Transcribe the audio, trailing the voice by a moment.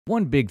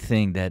One big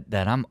thing that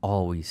I'm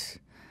always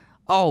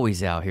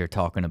out here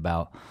talking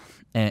about,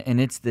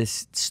 and it's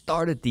this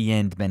start at the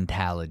end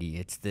mentality.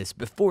 It's this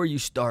before you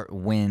start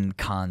win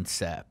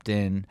concept.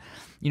 And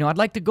I'd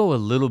like to go a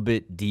little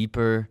bit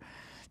deeper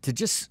to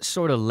just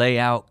sort of lay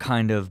out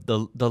kind of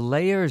the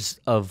layers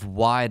of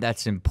why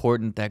that's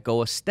important, that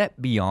go a step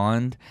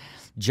beyond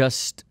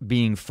just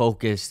being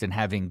focused and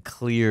having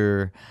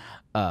clear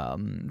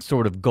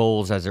sort of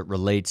goals as it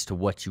relates to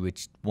what you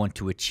want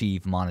to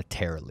achieve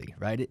monetarily,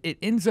 right? It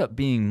ends up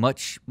being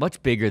much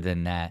bigger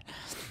than that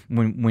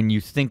when you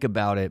think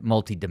about it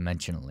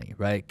multidimensionally,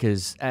 right?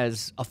 Because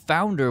as a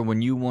founder,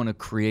 when you want to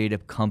create a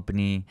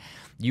company,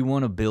 you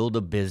want to build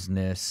a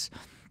business.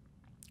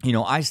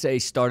 I say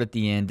start at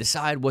the end,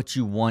 decide what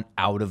you want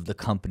out of the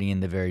company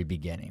in the very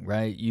beginning,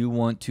 right? You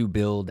want to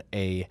build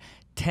a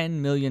 $10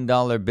 million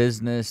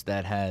business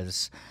that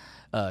has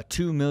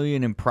 $2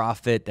 million in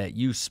profit that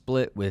you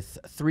split with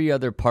 3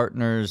 other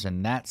partners,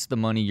 and that's the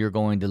money you're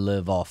going to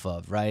live off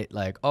of, right?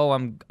 Like, oh,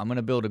 I'm going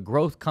to build a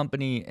growth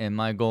company, and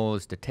my goal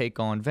is to take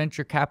on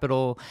venture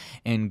capital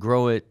and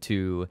grow it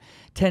to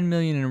 10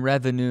 million in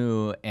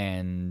revenue,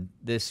 and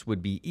this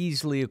would be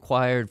easily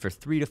acquired for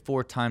 3 to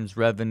 4 times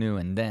revenue,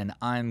 and then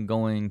I'm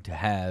going to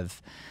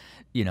have,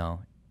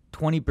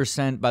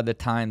 20% by the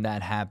time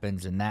that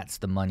happens, and that's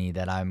the money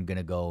that I'm going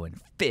to go and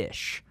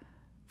fish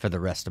for the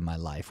rest of my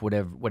life,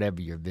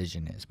 whatever your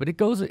vision is. But it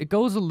goes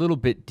a little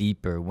bit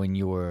deeper when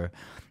you're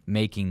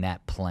making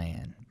that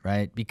plan,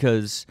 right?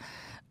 Because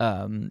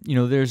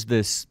there's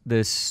this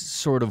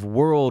sort of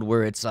world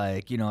where it's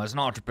like, as an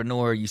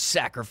entrepreneur, you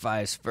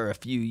sacrifice for a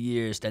few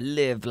years to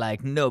live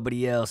like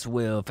nobody else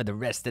will for the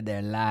rest of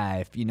their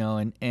life,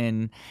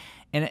 and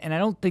I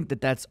don't think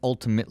that that's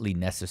ultimately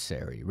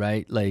necessary,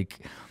 right? Like,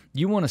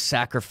 you want to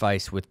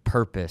sacrifice with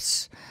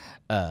purpose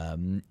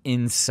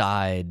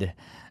inside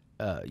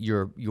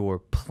your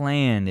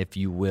plan, if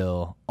you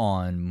will,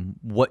 on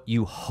what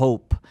you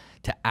hope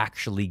to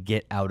actually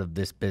get out of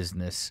this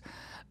business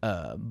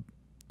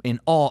in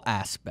all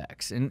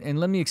aspects. And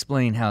let me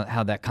explain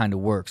how that kind of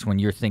works when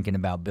you're thinking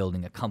about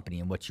building a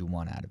company and what you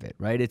want out of it,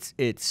 right?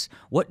 It's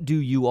what do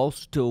you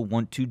also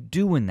want to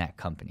do in that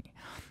company?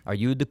 Are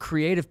you the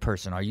creative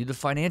person? Are you the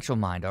financial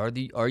mind? Are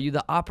you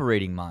the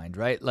operating mind,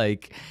 right?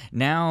 Like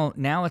now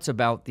it's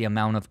about the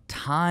amount of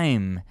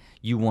time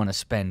you want to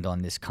spend on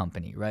this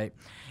company, right?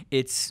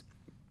 It's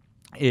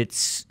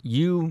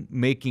you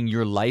making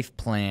your life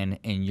plan,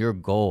 and your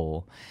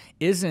goal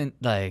isn't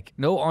like,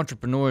 no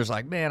entrepreneur is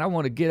like, man, I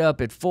want to get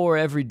up at 4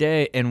 every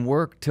day and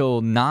work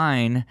till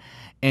 9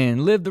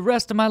 and live the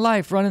rest of my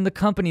life running the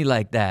company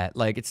like that.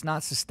 Like, it's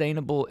not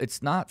sustainable.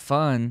 It's not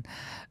fun.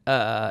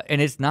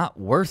 And it's not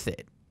worth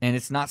it. And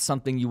it's not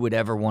something you would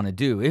ever want to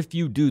do. If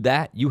you do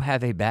that, you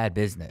have a bad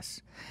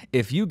business.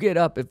 If you get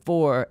up at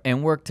 4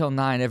 and work till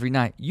 9 every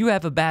night, you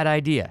have a bad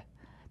idea.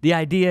 The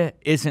idea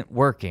isn't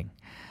working.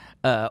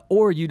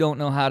 Or you don't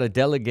know how to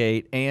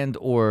delegate and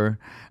or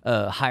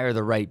hire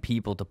the right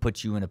people to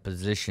put you in a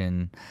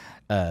position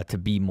to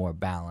be more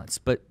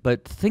balanced.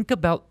 But think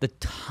about the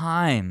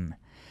time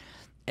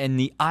and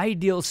the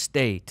ideal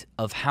state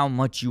of how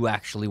much you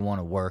actually want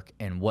to work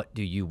and what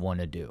do you want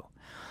to do.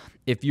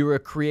 If you're a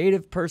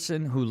creative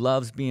person who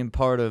loves being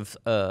part of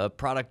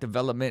product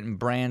development and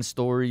brand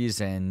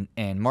stories and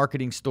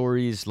marketing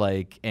stories,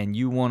 and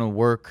you want to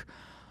work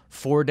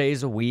 4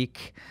 days a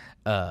week,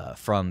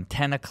 from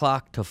 10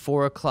 o'clock to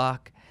 4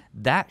 o'clock,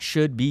 that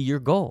should be your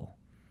goal.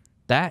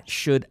 That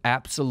should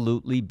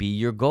absolutely be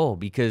your goal,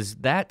 because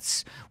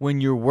that's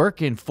when you're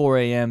working 4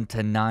 a.m.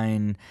 to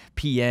 9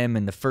 p.m.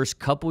 in the first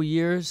couple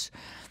years.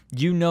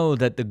 You know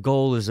that the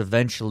goal is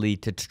eventually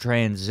to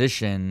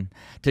transition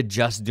to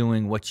just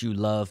doing what you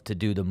love to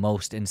do the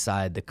most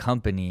inside the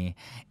company,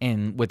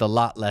 and with a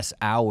lot less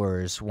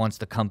hours once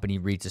the company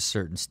reaches a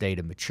certain state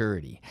of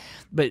maturity.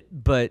 But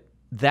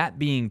that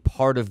being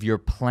part of your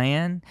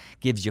plan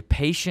gives you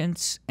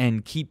patience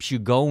and keeps you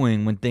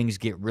going when things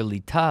get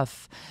really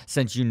tough,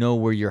 since you know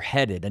where you're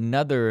headed.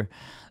 Another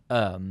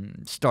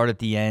start at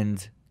the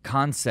end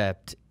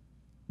concept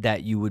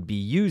that you would be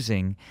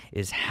using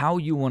is how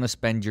you want to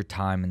spend your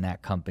time in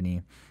that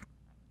company,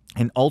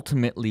 and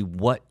ultimately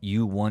what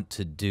you want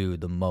to do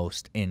the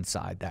most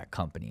inside that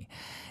company.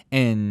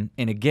 And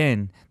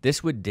again,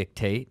 this would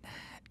dictate,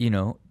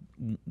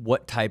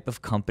 what type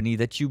of company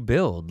that you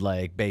build,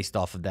 like based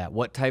off of that,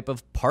 what type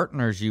of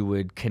partners you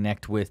would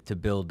connect with to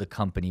build the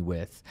company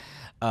with,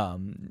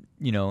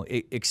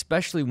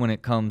 especially when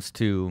it comes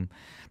to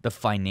the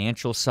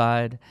financial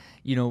side,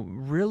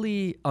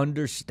 really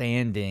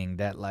understanding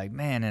that, like,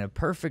 man, in a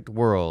perfect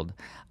world,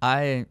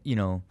 I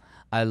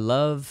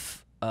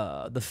love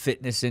the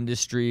fitness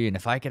industry, and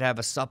if I could have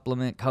a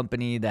supplement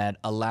company that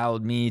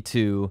allowed me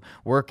to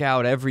work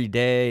out every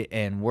day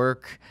and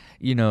work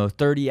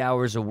 30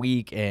 hours a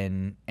week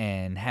and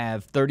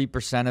have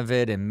 30% of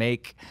it and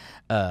make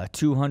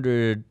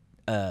 200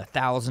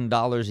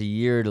 $1,000 a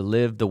year to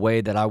live the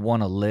way that I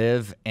want to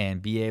live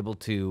and be able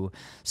to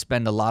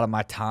spend a lot of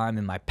my time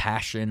in my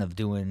passion of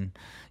doing,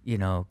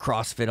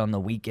 CrossFit on the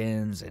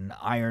weekends and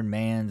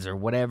Ironmans or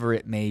whatever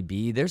it may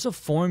be. There's a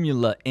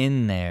formula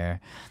in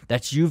there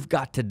that you've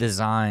got to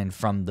design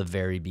from the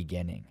very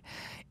beginning.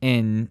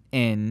 And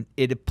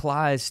it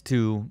applies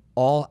to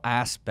all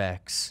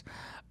aspects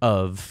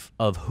of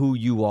who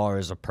you are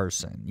as a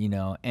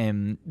person,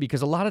 and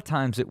because a lot of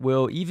times it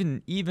will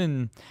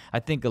even I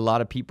think a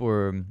lot of people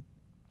are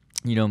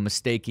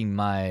mistaking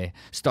my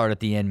start at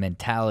the end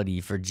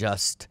mentality for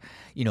just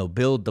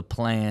build the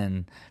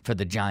plan for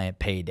the giant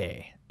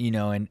payday,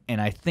 and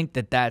I think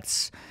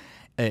that's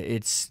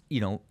it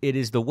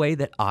is the way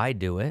that I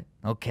do it.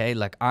 Okay,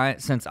 like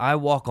since I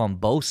walk on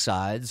both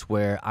sides,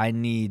 where I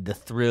need the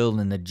thrill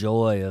and the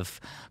joy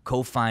of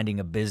co-finding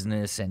a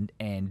business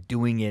and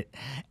doing it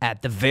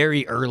at the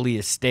very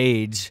earliest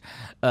stage,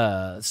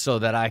 so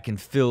that I can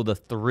feel the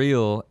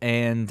thrill,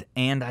 and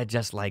I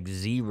just like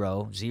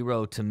zero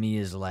to me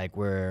is like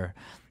where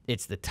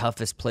it's the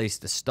toughest place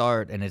to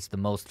start and it's the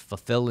most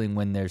fulfilling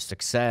when there's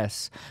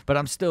success. But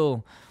I'm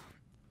still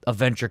a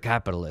venture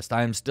capitalist.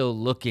 I am still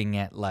looking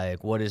at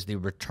like what is the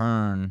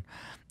return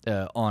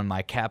on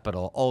my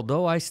capital.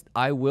 Although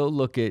I will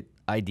look at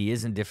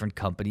ideas in different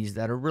companies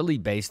that are really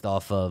based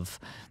off of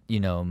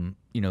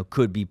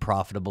could be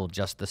profitable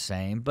just the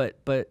same. But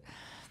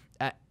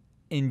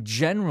in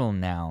general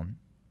now,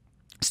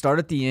 start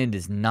at the end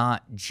is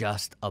not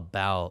just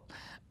about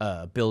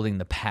building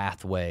the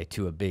pathway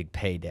to a big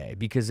payday,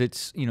 because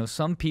it's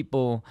some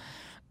people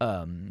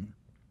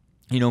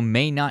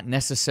may not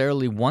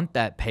necessarily want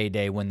that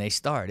payday when they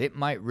start. It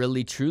might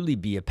really truly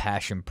be a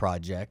passion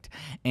project,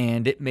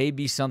 and it may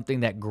be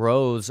something that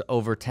grows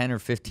over 10 or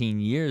 15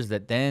 years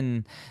that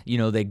then,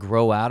 they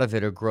grow out of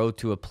it or grow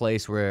to a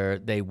place where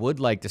they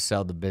would like to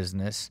sell the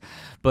business.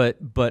 But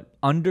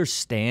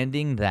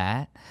understanding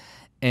that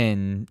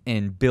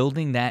and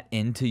building that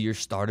into your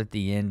start at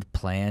the end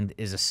plan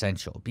is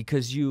essential,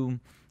 because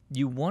you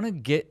want to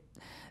get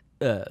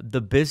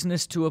the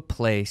business to a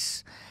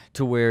place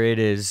to where it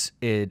is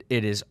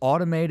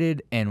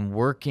automated and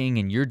working,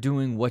 and you're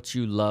doing what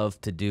you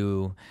love to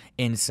do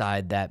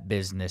inside that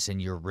business,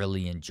 and you're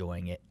really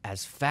enjoying it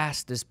as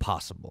fast as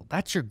possible.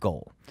 That's your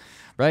goal,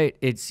 right?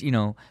 It's,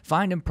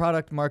 finding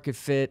product market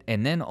fit,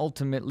 and then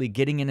ultimately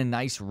getting in a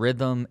nice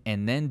rhythm,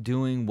 and then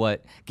doing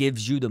what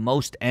gives you the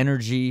most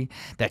energy,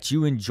 that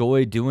you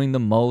enjoy doing the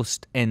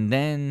most, and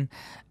then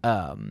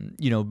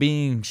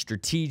being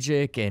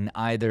strategic and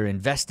either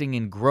investing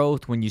in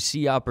growth when you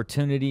see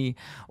opportunity,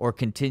 or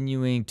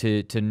continuing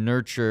to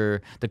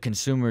nurture the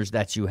consumers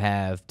that you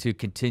have to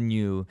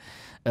continue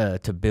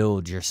to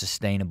build your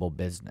sustainable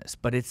business.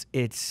 But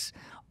it's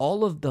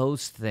all of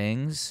those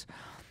things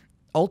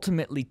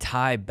ultimately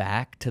tie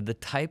back to the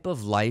type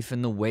of life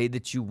and the way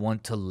that you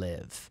want to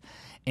live.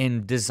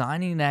 And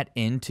designing that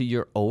into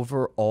your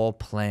overall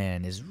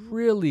plan is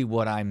really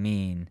what I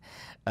mean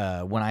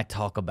when I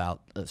talk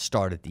about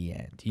start at the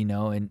end,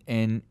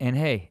 and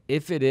hey,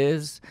 if it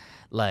is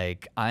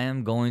like I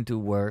am going to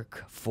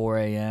work 4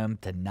 a.m.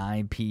 to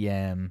 9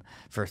 p.m.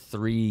 for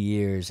 3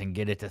 years and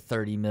get it to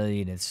 30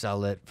 million and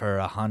sell it for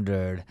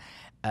 100,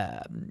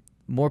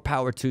 more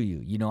power to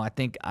you. I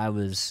think I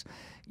was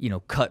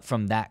cut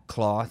from that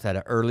cloth at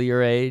an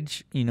earlier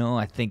age.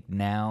 I think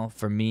now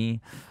for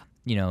me,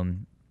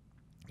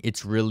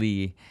 it's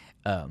really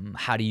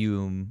how do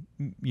you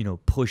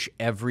push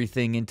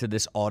everything into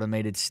this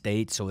automated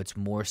state so it's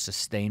more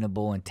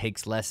sustainable and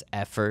takes less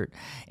effort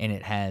and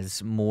it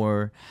has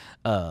more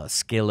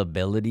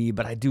scalability.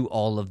 But I do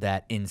all of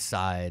that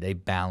inside a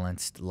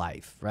balanced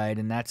life, right?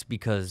 And that's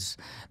because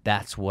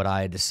that's what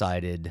I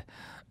decided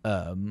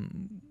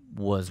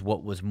was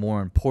what was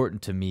more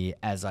important to me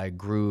as I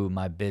grew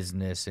my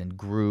business and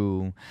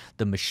grew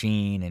the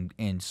machine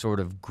and sort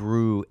of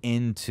grew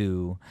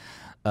into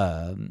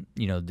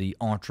the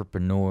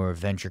entrepreneur,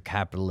 venture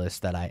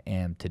capitalist that I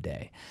am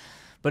today.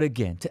 But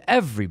again, to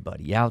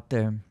everybody out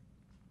there,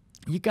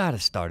 you got to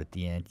start at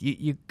the end.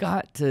 You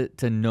got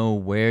to know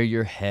where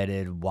you're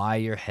headed, why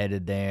you're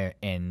headed there,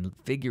 and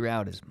figure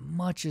out as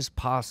much as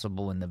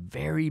possible in the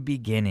very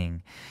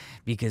beginning,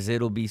 because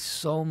it'll be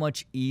so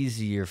much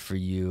easier for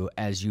you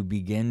as you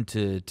begin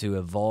to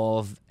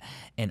evolve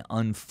and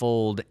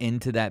unfold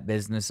into that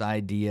business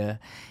idea,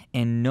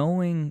 and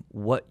knowing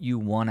what you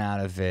want out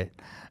of it.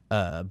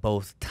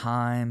 Both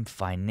time,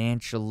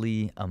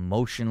 financially,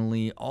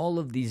 emotionally, all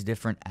of these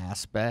different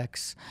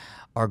aspects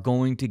are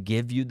going to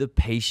give you the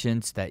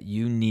patience that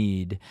you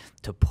need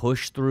to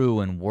push through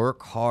and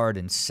work hard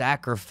and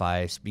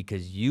sacrifice,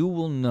 because you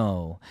will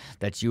know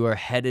that you are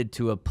headed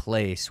to a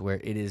place where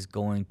it is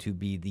going to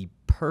be the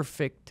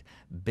perfect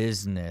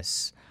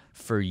business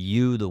for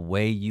you the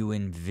way you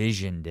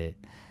envisioned it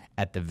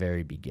at the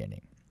very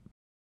beginning.